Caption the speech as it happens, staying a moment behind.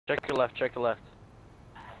Check your left, check your left.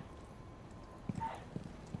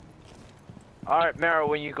 Alright, Mara,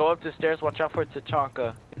 when you go up the stairs, watch out for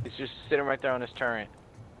Tachanka. He's just sitting right there on his turret.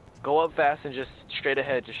 Go up fast and just straight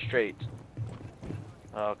ahead, just straight.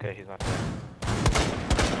 Oh, okay, he's not there.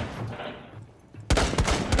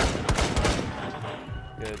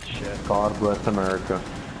 Good shit. God bless America.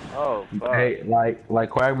 Oh, fuck. Hey, like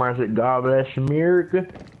Quagmire said, God bless America.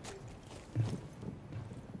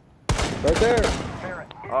 Right there.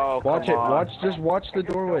 Oh, Watch come it. on. Just watch the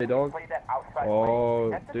doorway, dog.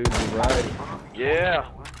 Oh, dude, you're right. Yeah.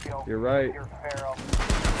 You're right.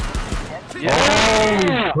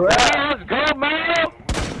 Yeah! Let's go, man!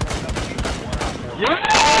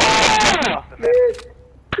 Yeah!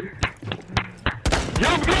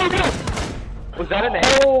 Go! Was that an ace?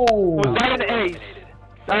 Was that an ace?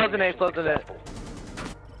 That was an ace, wasn't it?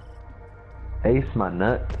 Ace my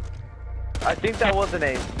nut. I think that was an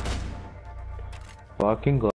ace. Fucking